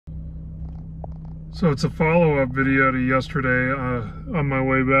So it's a follow-up video to yesterday. On my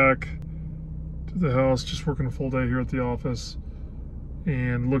way back to the house, just working a full day here at the office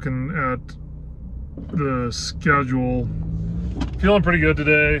and looking at the schedule. Feeling pretty good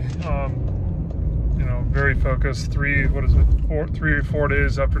today. You know, very focused. 3 or 4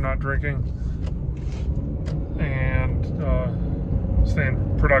 days after not drinking, and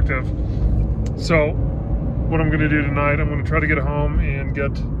staying productive. So what I'm going to do tonight, I'm going to try to get home and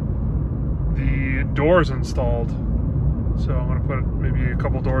get the doors installed. So I'm going to put maybe a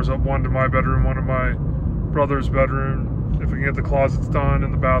couple doors up, one to my bedroom, one to my brother's bedroom. If we can get the closets done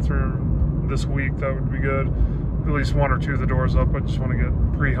in the bathroom this week, that would be good. At least 1 or 2 of the doors up. I just want to get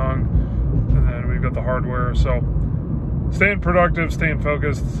pre-hung, and then we've got the hardware. So staying productive, staying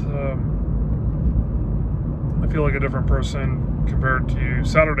focused. I feel like a different person compared to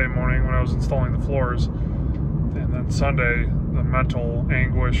Saturday morning when I was installing the floors, and then Sunday, the mental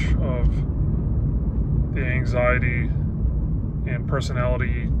anguish of the anxiety and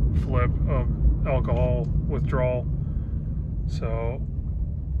personality flip of alcohol withdrawal. So,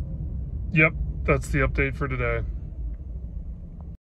 yep, that's the update for today.